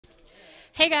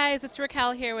Hey guys, it's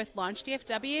Raquel here with Launch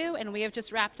DFW, and we have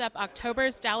just wrapped up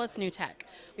October's Dallas New Tech.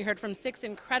 We heard from 6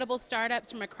 incredible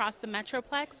startups from across the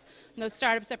Metroplex. And those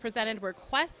startups that presented were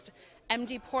Quest,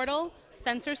 MD Portal,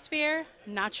 SensorSphere,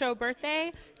 Nacho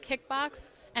Birthday,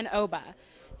 Kickbox, and Oba.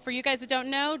 For you guys who don't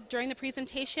know, during the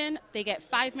presentation, they get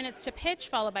 5 minutes to pitch,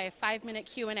 followed by a 5-minute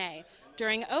Q&A.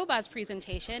 During Oba's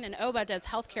presentation, and Oba does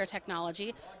healthcare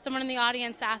technology, someone in the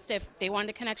audience asked if they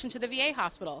wanted a connection to the VA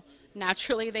hospital.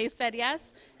 Naturally, they said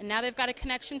yes, and now they've got a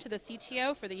connection to the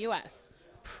CTO for the US.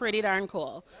 Pretty darn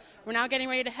cool. We're now getting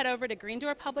ready to head over to Green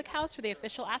Door Public House for the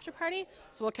official after party,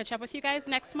 so we'll catch up with you guys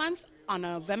next month on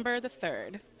November the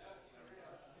 3rd.